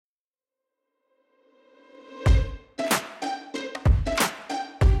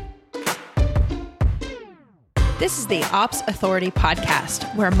This is the Ops Authority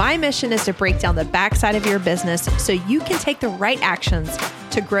podcast, where my mission is to break down the backside of your business so you can take the right actions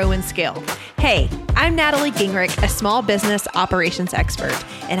to grow and scale. Hey, I'm Natalie Gingrich, a small business operations expert,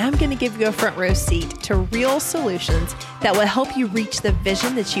 and I'm going to give you a front row seat to real solutions that will help you reach the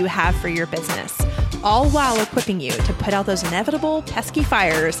vision that you have for your business, all while equipping you to put out those inevitable pesky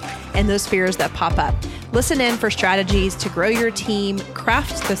fires and those fears that pop up. Listen in for strategies to grow your team,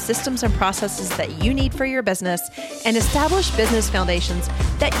 craft the systems and processes that you need for your business, and establish business foundations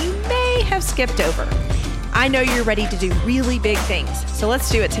that you may have skipped over. I know you're ready to do really big things, so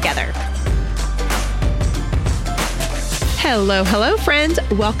let's do it together. Hello, friends.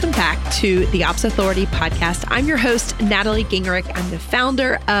 Welcome back to the Ops Authority podcast. I'm your host, Natalie Gingrich. I'm the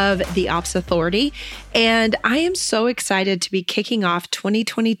founder of the Ops Authority, and I am so excited to be kicking off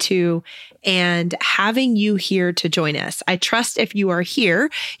 2022 and having you here to join us. I trust if you are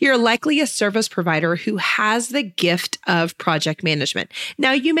here, you're likely a service provider who has the gift of project management.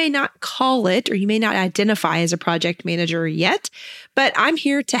 Now, you may not call it or you may not identify as a project manager yet, but I'm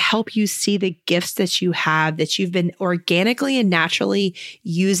here to help you see the gifts that you have, that you've been organically and naturally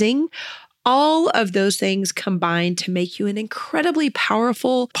using. All of those things combine to make you an incredibly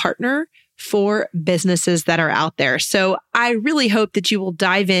powerful partner for businesses that are out there. So I really hope that you will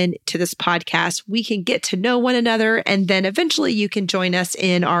dive in to this podcast. We can get to know one another, and then eventually you can join us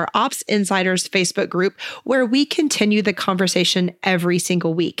in our Ops Insiders Facebook group, where we continue the conversation every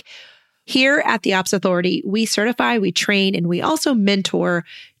single week. Here at the Ops Authority, we certify, we train, and we also mentor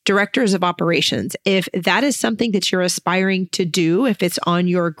directors of operations. If that is something that you're aspiring to do, if it's on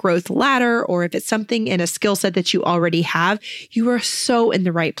your growth ladder, or if it's something in a skill set that you already have, you are so in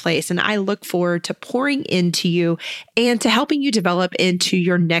the right place. And I look forward to pouring into you and to helping you develop into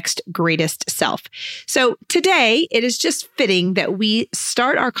your next greatest self. So today, it is just fitting that we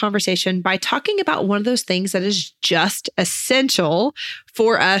start our conversation by talking about one of those things that is just essential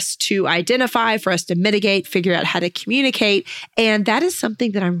for us to identify, for us to mitigate, figure out how to communicate. And that is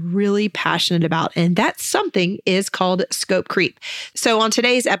something that I'm really passionate about. And that something is called scope creep. So on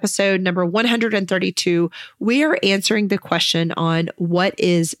today's episode, number 132, we are answering the question on what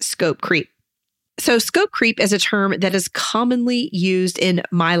is scope creep. So scope creep is a term that is commonly used in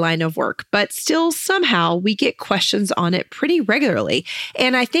my line of work, but still somehow we get questions on it pretty regularly.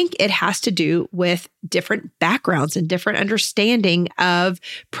 And I think it has to do with different backgrounds and different understanding of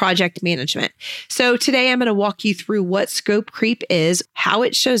project management. So today I'm going to walk you through what scope creep is, how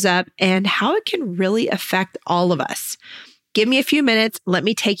it shows up, and how it can really affect all of us. Give me a few minutes. Let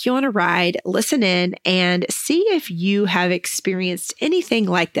me take you on a ride, listen in, and see if you have experienced anything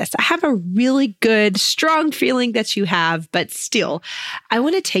like this. I have a really good, strong feeling that you have, but still, I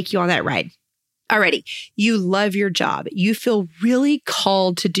want to take you on that ride. Alrighty, you love your job. You feel really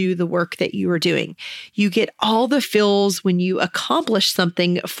called to do the work that you are doing. You get all the feels when you accomplish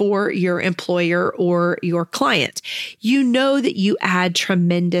something for your employer or your client. You know that you add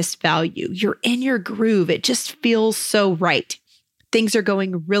tremendous value. You're in your groove. It just feels so right. Things are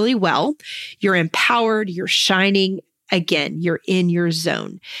going really well. You're empowered. You're shining. Again, you're in your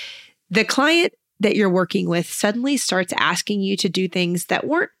zone. The client that you're working with suddenly starts asking you to do things that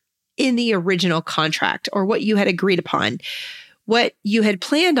weren't in the original contract or what you had agreed upon. What you had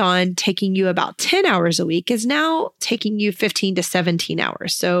planned on taking you about 10 hours a week is now taking you 15 to 17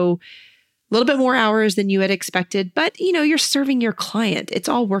 hours. So a little bit more hours than you had expected, but you're serving your client. It's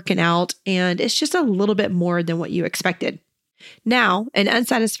all working out, and it's just a little bit more than what you expected. Now, an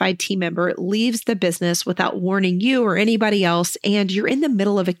unsatisfied team member leaves the business without warning you or anybody else, and you're in the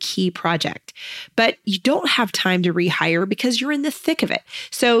middle of a key project. But you don't have time to rehire because you're in the thick of it.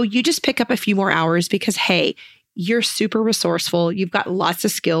 So you just pick up a few more hours because, hey, you're super resourceful. You've got lots of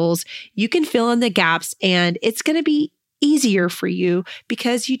skills. You can fill in the gaps, and it's going to be easier for you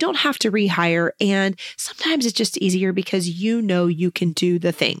because you don't have to rehire. And sometimes it's just easier because you know you can do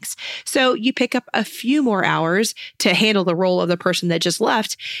the things. So you pick up a few more hours to handle the role of the person that just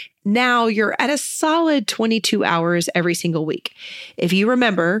left. Now you're at a solid 22 hours every single week. If you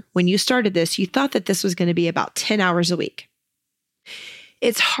remember, when you started this, you thought that this was going to be about 10 hours a week.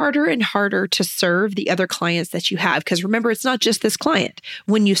 It's harder and harder to serve the other clients that you have. Because remember, it's not just this client.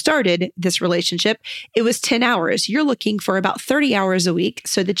 When you started this relationship, it was 10 hours. You're looking for about 30 hours a week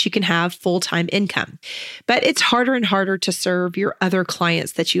so that you can have full-time income. But it's harder and harder to serve your other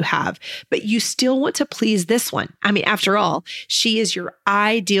clients that you have. But you still want to please this one. I mean, after all, she is your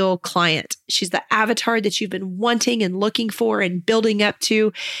ideal client. She's the avatar that you've been wanting and looking for and building up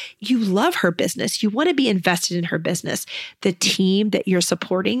to. You love her business. You want to be invested in her business. The team that you're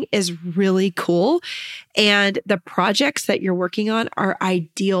supporting is really cool. And the projects that you're working on are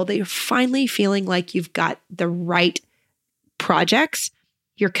ideal. They're finally feeling like you've got the right projects.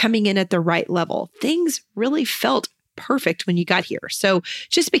 You're coming in at the right level. Things really felt perfect when you got here. So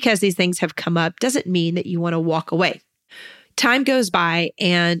just because these things have come up doesn't mean that you want to walk away. Time goes by,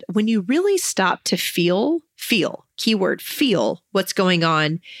 and when you really stop to feel, keyword feel what's going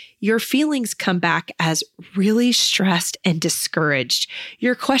on, your feelings come back as really stressed and discouraged.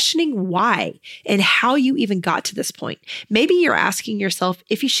 You're questioning why and how you even got to this point. Maybe you're asking yourself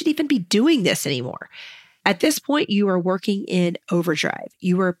if you should even be doing this anymore. At this point, you are working in overdrive.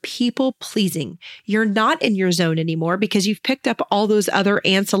 You are people pleasing. You're not in your zone anymore because you've picked up all those other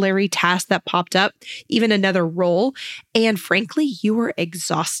ancillary tasks that popped up, even another role. And frankly, you are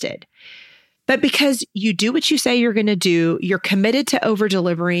exhausted. But because you do what you say you're going to do, you're committed to over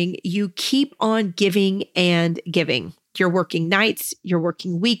delivering, you keep on giving and giving. You're working nights, you're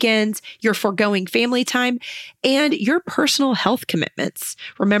working weekends, you're foregoing family time, and your personal health commitments.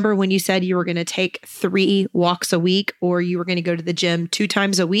 Remember when you said you were going to take 3 walks a week, or you were going to go to the gym 2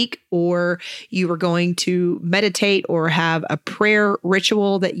 times a week, or you were going to meditate or have a prayer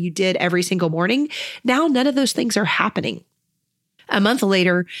ritual that you did every single morning? Now, none of those things are happening. A month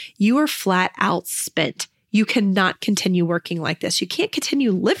later, you are flat out spent. You cannot continue working like this. You can't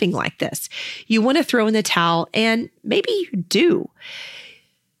continue living like this. You want to throw in the towel, and maybe you do,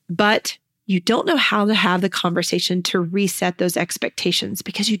 but you don't know how to have the conversation to reset those expectations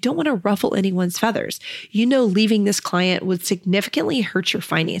because you don't want to ruffle anyone's feathers. You know, leaving this client would significantly hurt your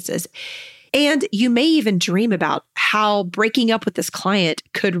finances. And you may even dream about how breaking up with this client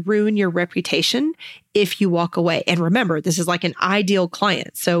could ruin your reputation if you walk away. And remember, this is like an ideal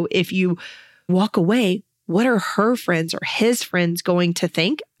client. So if you walk away, what are her friends or his friends going to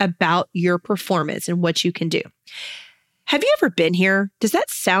think about your performance and what you can do? Have you ever been here? Does that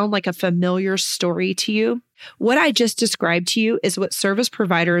sound like a familiar story to you? What I just described to you is what service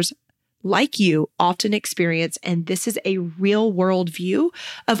providers like you often experience, and this is a real world view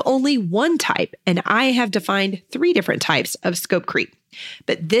of only one type, and I have defined 3 different types of scope creep.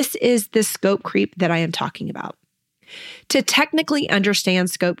 But this is the scope creep that I am talking about. To technically understand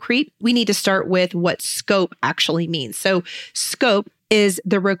scope creep, we need to start with what scope actually means. So scope is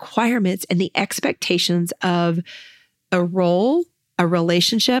the requirements and the expectations of a role, a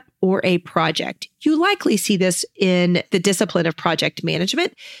relationship, or a project. You likely see this in the discipline of project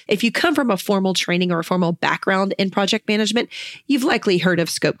management. If you come from a formal training or a formal background in project management, you've likely heard of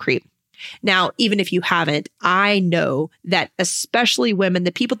scope creep. Now, even if you haven't, I know that especially women,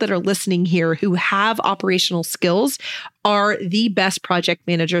 the people that are listening here who have operational skills are the best project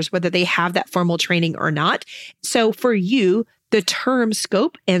managers, whether they have that formal training or not. So for you, the term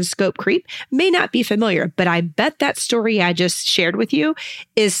scope and scope creep may not be familiar, but I bet that story I just shared with you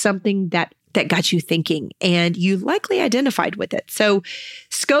is something that got you thinking, and you likely identified with it. So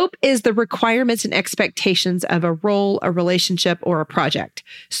scope is the requirements and expectations of a role, a relationship, or a project.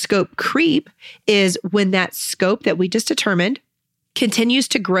 Scope creep is when that scope that we just determined continues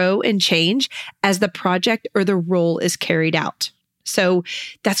to grow and change as the project or the role is carried out. So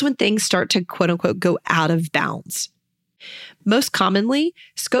that's when things start to quote unquote go out of bounds. Most commonly,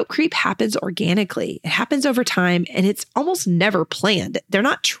 scope creep happens organically. It happens over time, and it's almost never planned. They're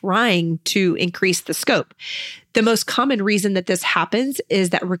not trying to increase the scope. The most common reason that this happens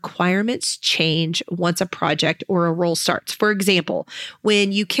is that requirements change once a project or a role starts. For example,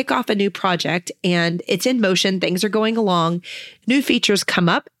 when you kick off a new project and it's in motion, things are going along, new features come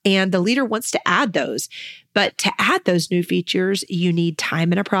up, and the leader wants to add those. But to add those new features, you need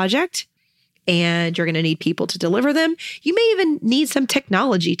time in a project, and you're going to need people to deliver them. You may even need some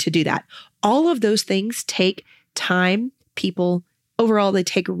technology to do that. All of those things take time, people. Overall, they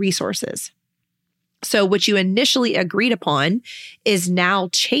take resources. So what you initially agreed upon is now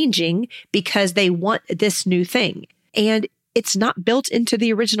changing because they want this new thing. And it's not built into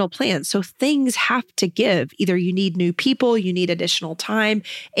the original plan. So things have to give. Either you need new people, you need additional time,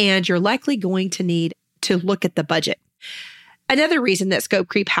 and you're likely going to need to look at the budget. Another reason that scope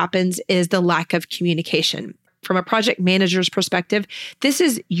creep happens is the lack of communication. From a project manager's perspective, this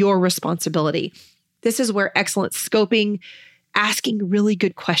is your responsibility. This is where excellent scoping, asking really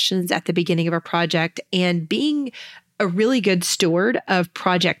good questions at the beginning of a project, and being a really good steward of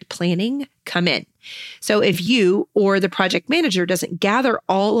project planning come in. So if you or the project manager doesn't gather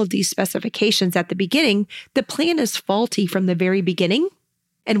all of these specifications at the beginning, the plan is faulty from the very beginning.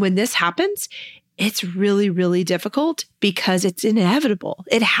 And when this happens, it's really, really difficult because it's inevitable.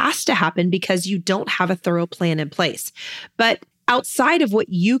 It has to happen because you don't have a thorough plan in place. But outside of what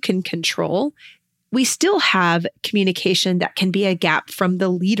you can control, we still have communication that can be a gap from the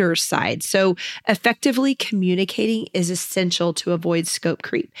leader's side. So effectively communicating is essential to avoid scope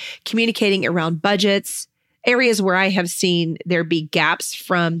creep. Communicating around budgets, areas where I have seen there be gaps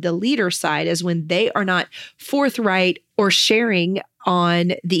from the leader side is when they are not forthright or sharing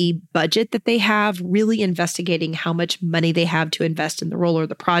on the budget that they have, really investigating how much money they have to invest in the role or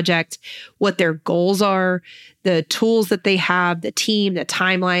the project, what their goals are, the tools that they have, the team, the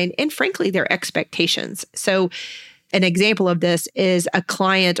timeline, and frankly, their expectations. So an example of this is a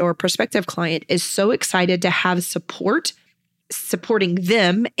client or prospective client is so excited to have supporting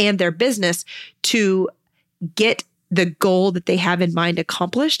them and their business to get the goal that they have in mind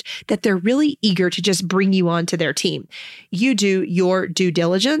accomplished, that they're really eager to just bring you onto their team. You do your due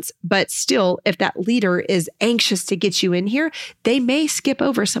diligence, but still, if that leader is anxious to get you in here, they may skip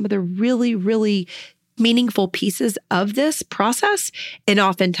over some of the really, really meaningful pieces of this process. And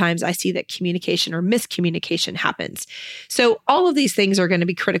oftentimes I see that communication or miscommunication happens. So all of these things are going to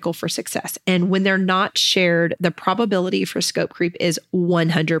be critical for success. And when they're not shared, the probability for scope creep is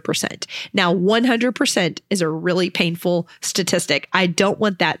 100%. Now, 100% is a really painful statistic. I don't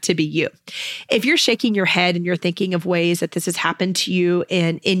want that to be you. If you're shaking your head and you're thinking of ways that this has happened to you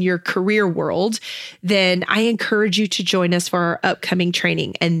and in your career world, then I encourage you to join us for our upcoming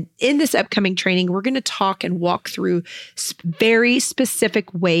training. And in this upcoming training, we're going to talk and walk through very specific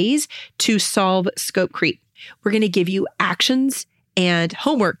ways to solve scope creep. We're going to give you actions and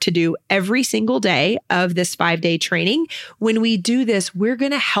homework to do every single day of this 5-day training. When we do this, we're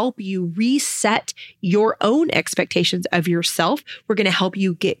going to help you reset your own expectations of yourself. We're going to help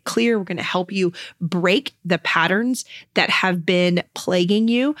you get clear. We're going to help you break the patterns that have been plaguing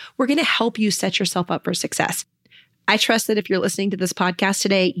you. We're going to help you set yourself up for success. I trust that if you're listening to this podcast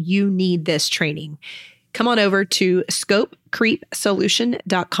today, you need this training. Come on over to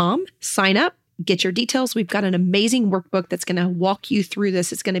scopecreepsolution.com, sign up, get your details. We've got an amazing workbook that's going to walk you through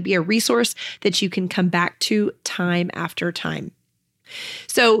this. It's going to be a resource that you can come back to time after time.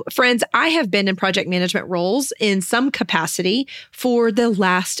 So friends, I have been in project management roles in some capacity for the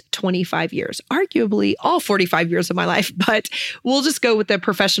last 25 years, arguably all 45 years of my life, but we'll just go with the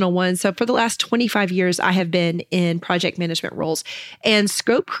professional one. So for the last 25 years, I have been in project management roles, and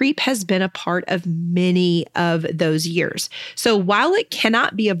scope creep has been a part of many of those years. So while it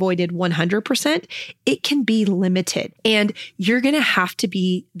cannot be avoided 100%, it can be limited, and you're going to have to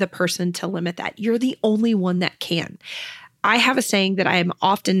be the person to limit that. You're the only one that can. I have a saying that I am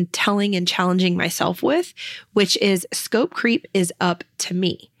often telling and challenging myself with, which is scope creep is up to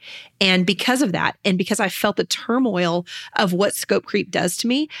me. And because of that, and because I felt the turmoil of what scope creep does to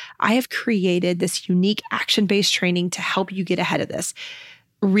me, I have created this unique action-based training to help you get ahead of this.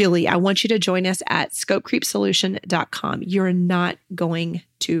 Really, I want you to join us at scopecreepsolution.com. You're not going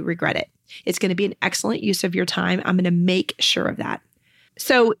to regret it. It's going to be an excellent use of your time. I'm going to make sure of that.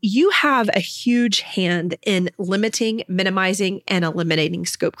 So you have a huge hand in limiting, minimizing, and eliminating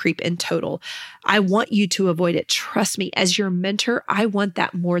scope creep in total. I want you to avoid it. Trust me, as your mentor, I want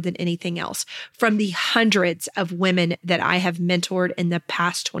that more than anything else. From the hundreds of women that I have mentored in the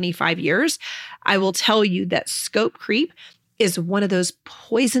past 25 years, I will tell you that scope creep is one of those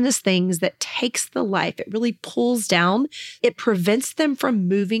poisonous things that takes the life. It really pulls down. It prevents them from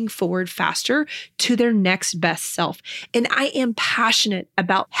moving forward faster to their next best self. And I am passionate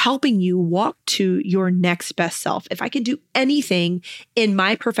about helping you walk to your next best self. If I can do anything in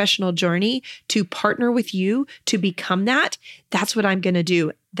my professional journey to partner with you to become that, that's what I'm going to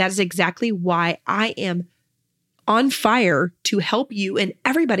do. That is exactly why I am on fire to help you and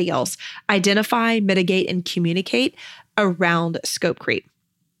everybody else identify, mitigate, and communicate around scope creep.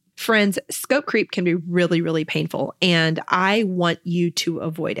 Friends, scope creep can be really, really painful, and I want you to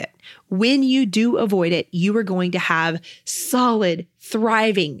avoid it. When you do avoid it, you are going to have solid,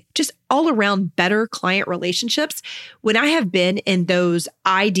 thriving, just all around better client relationships. When I have been in those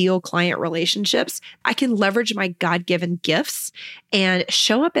ideal client relationships, I can leverage my God-given gifts and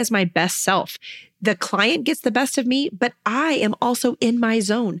show up as my best self. The client gets the best of me, but I am also in my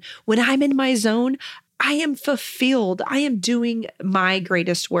zone. When I'm in my zone, I am fulfilled. I am doing my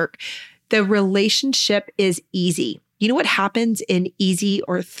greatest work. The relationship is easy. You know what happens in easy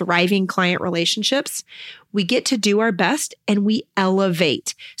or thriving client relationships? We get to do our best and we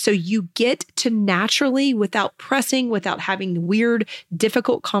elevate. So you get to naturally, without pressing, without having weird,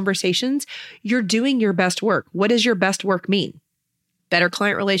 difficult conversations, you're doing your best work. What does your best work mean? Better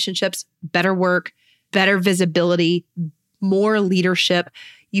client relationships, better work, better visibility, more leadership.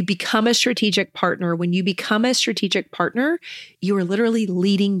 You become a strategic partner. When you become a strategic partner, you are literally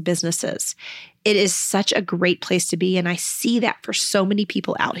leading businesses. It is such a great place to be. And I see that for so many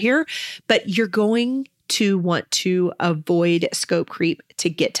people out here, but you're going to want to avoid scope creep to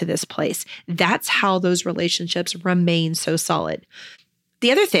get to this place. That's how those relationships remain so solid.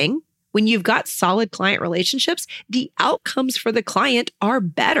 The other thing, when you've got solid client relationships, the outcomes for the client are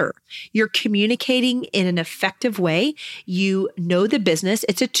better. You're communicating in an effective way. You know the business.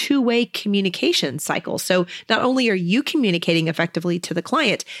 It's a two-way communication cycle. So not only are you communicating effectively to the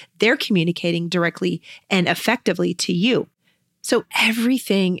client, they're communicating directly and effectively to you. So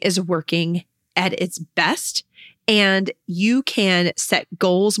everything is working at its best, and you can set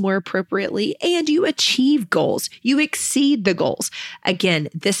goals more appropriately and you achieve goals. You exceed the goals. Again,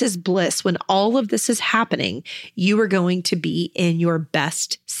 this is bliss. When all of this is happening, you are going to be in your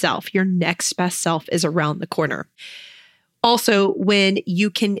best self. Your next best self is around the corner. Also, when you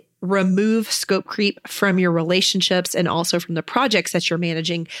can remove scope creep from your relationships and also from the projects that you're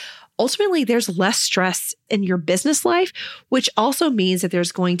managing, ultimately, there's less stress in your business life, which also means that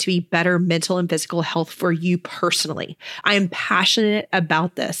there's going to be better mental and physical health for you personally. I am passionate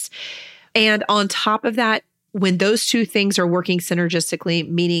about this. And on top of that, when those two things are working synergistically,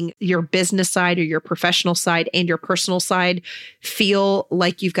 meaning your business side or your professional side and your personal side feel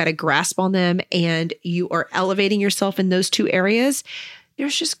like you've got a grasp on them and you are elevating yourself in those two areas,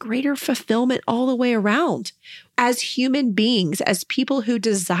 there's just greater fulfillment all the way around. As human beings, as people who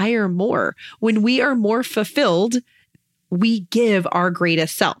desire more, when we are more fulfilled, we give our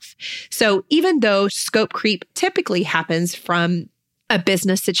greatest self. So even though scope creep typically happens from a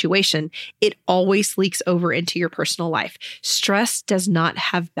business situation, it always leaks over into your personal life. Stress does not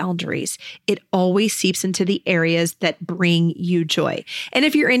have boundaries. It always seeps into the areas that bring you joy. And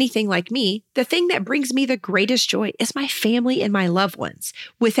if you're anything like me, the thing that brings me the greatest joy is my family and my loved ones.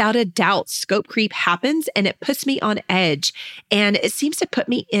 Without a doubt, scope creep happens and it puts me on edge. And it seems to put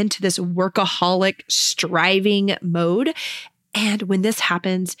me into this workaholic, striving mode. And when this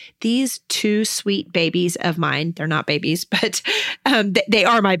happens, these two sweet babies of mine, they're not babies, but they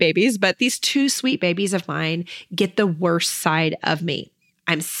are my babies, but these two sweet babies of mine get the worst side of me.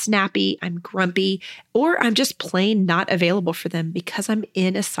 I'm snappy, I'm grumpy, or I'm just plain not available for them because I'm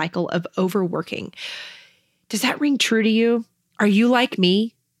in a cycle of overworking. Does that ring true to you? Are you like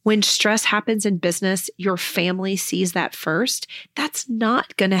me? When stress happens in business, your family sees that first. That's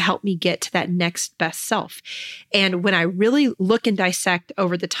not going to help me get to that next best self. And when I really look and dissect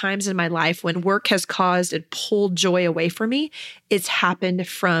over the times in my life when work has caused and pulled joy away from me, it's happened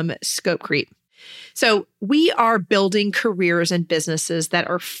from scope creep. So we are building careers and businesses that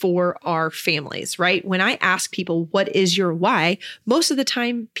are for our families, right? When I ask people, what is your why? Most of the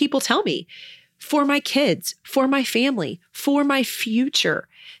time people tell me, for my kids, for my family, for my future.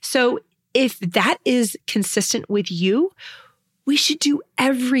 So if that is consistent with you, we should do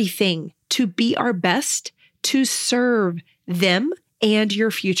everything to be our best to serve them and your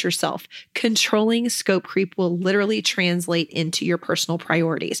future self. Controlling scope creep will literally translate into your personal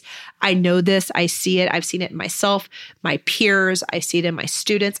priorities. I know this. I see it. I've seen it in myself, my peers. I see it in my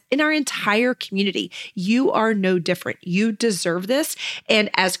students, in our entire community. You are no different. You deserve this.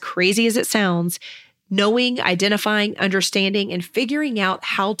 And as crazy as it sounds, knowing, identifying, understanding, and figuring out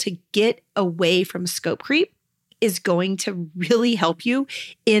how to get away from scope creep is going to really help you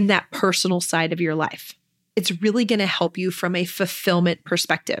in that personal side of your life. It's really going to help you from a fulfillment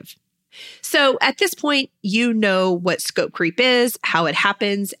perspective. So at this point, you know what scope creep is, how it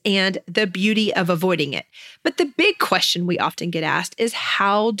happens, and the beauty of avoiding it. But the big question we often get asked is,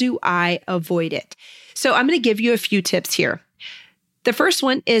 how do I avoid it? So I'm going to give you a few tips here. The first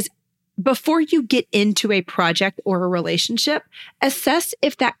one is, before you get into a project or a relationship, assess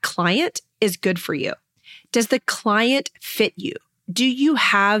if that client is good for you. Does the client fit you? Do you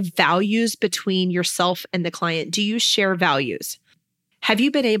have values between yourself and the client? Do you share values? Have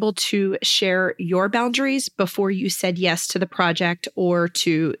you been able to share your boundaries before you said yes to the project or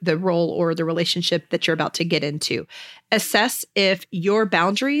to the role or the relationship that you're about to get into? Assess if your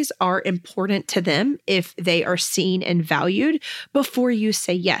boundaries are important to them, if they are seen and valued before you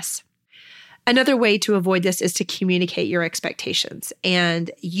say yes. Another way to avoid this is to communicate your expectations. And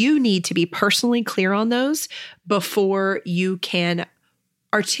you need to be personally clear on those before you can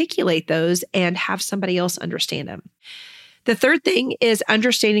articulate those and have somebody else understand them. The third thing is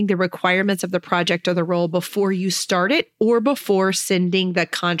understanding the requirements of the project or the role before you start it or before sending the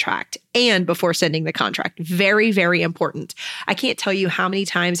contract. and before sending the contract. Very, very important. I can't tell you how many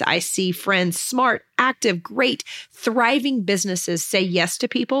times I see friends, smart, active, great, thriving businesses say yes to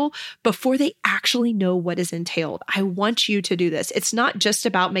people before they actually know what is entailed. I want you to do this. It's not just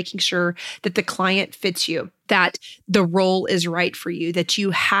about making sure that the client fits you, that the role is right for you, that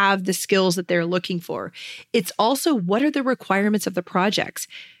you have the skills that they're looking for. It's also, what are the requirements of the projects?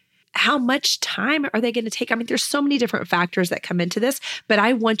 How much time are they going to take? I mean, there's so many different factors that come into this, but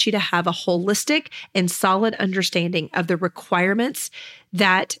I want you to have a holistic and solid understanding of the requirements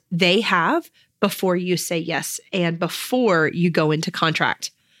that they have before you say yes and before you go into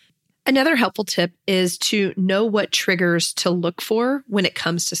contract. Another helpful tip is to know what triggers to look for when it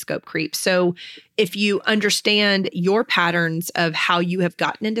comes to scope creep. So if you understand your patterns of how you have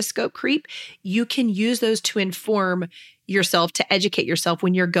gotten into scope creep, you can use those to inform yourself, to educate yourself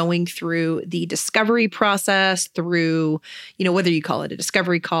when you're going through the discovery process, through, whether you call it a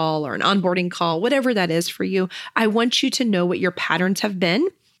discovery call or an onboarding call, whatever that is for you. I want you to know what your patterns have been.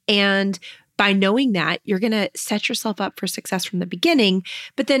 And by knowing that, you're going to set yourself up for success from the beginning.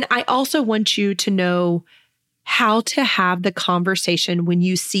 But then I also want you to know how to have the conversation when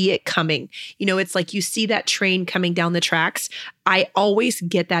you see it coming. It's like you see that train coming down the tracks. I always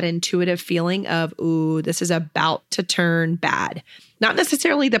get that intuitive feeling of, ooh, this is about to turn bad. Not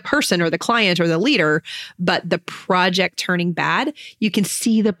necessarily the person or the client or the leader, but the project turning bad. You can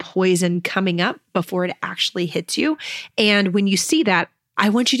see the poison coming up before it actually hits you. And when you see that, I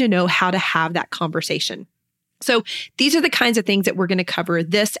want you to know how to have that conversation. So these are the kinds of things that we're going to cover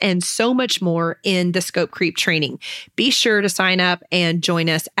this and so much more in the Scope Creep training. Be sure to sign up and join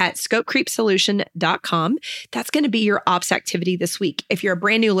us at scopecreepsolution.com. That's going to be your ops activity this week. If you're a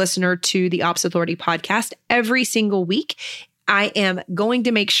brand new listener to the Ops Authority podcast, every single week, I am going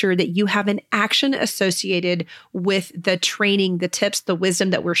to make sure that you have an action associated with the training, the tips, the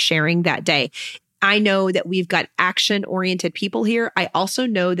wisdom that we're sharing that day. I know that we've got action-oriented people here. I also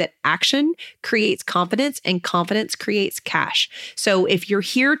know that action creates confidence and confidence creates cash. So if you're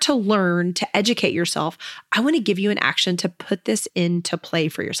here to learn, to educate yourself, I want to give you an action to put this into play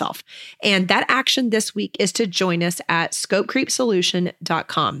for yourself. And that action this week is to join us at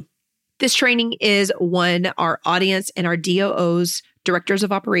scopecreepsolution.com. This training is one our audience and our DOOs, directors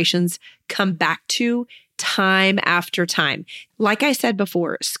of operations, come back to time after time. Like I said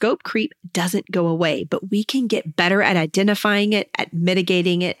before, scope creep doesn't go away, but we can get better at identifying it, at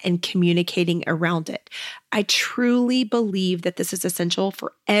mitigating it, and communicating around it. I truly believe that this is essential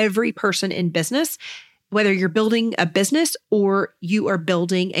for every person in business, whether you're building a business or you are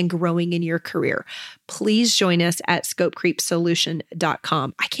building and growing in your career. Please join us at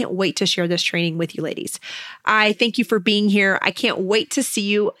scopecreepsolution.com. I can't wait to share this training with you, ladies. I thank you for being here. I can't wait to see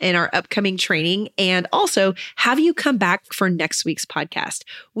you in our upcoming training and also have you come back for next week's podcast.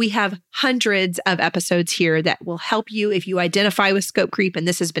 We have hundreds of episodes here that will help you if you identify with scope creep and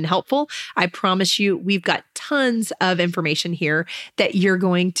this has been helpful. I promise you, we've got tons of information here that you're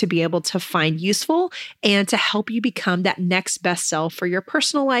going to be able to find useful and to help you become that next best self for your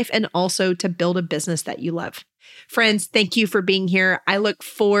personal life and also to build a business that you love. Friends, thank you for being here. I look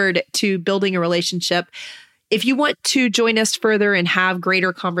forward to building a relationship. If you want to join us further and have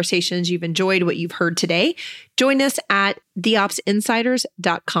greater conversations, you've enjoyed what you've heard today, join us at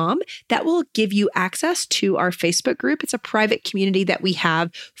theopsinsiders.com. That will give you access to our Facebook group. It's a private community that we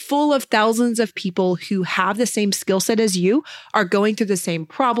have full of thousands of people who have the same skill set as you, are going through the same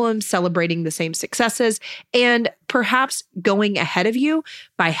problems, celebrating the same successes, and perhaps going ahead of you.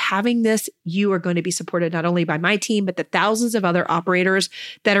 By having this, you are going to be supported not only by my team, but the thousands of other operators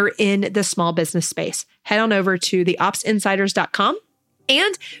that are in the small business space. Head on over to theopsinsiders.com.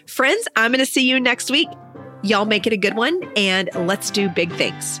 And friends, I'm going to see you next week. Y'all make it a good one, and let's do big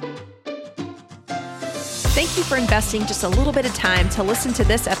things. Thank you for investing just a little bit of time to listen to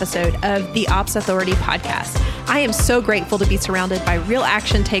this episode of the Ops Authority podcast. I am so grateful to be surrounded by real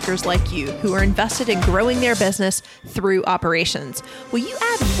action takers like you who are invested in growing their business through operations. Will you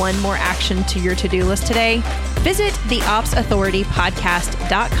add one more action to your to-do list today? Visit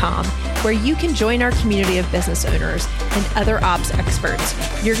theopsauthoritypodcast.com where you can join our community of business owners and other ops experts.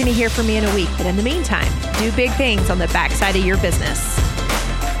 You're going to hear from me in a week, but in the meantime, do big things on the backside of your business.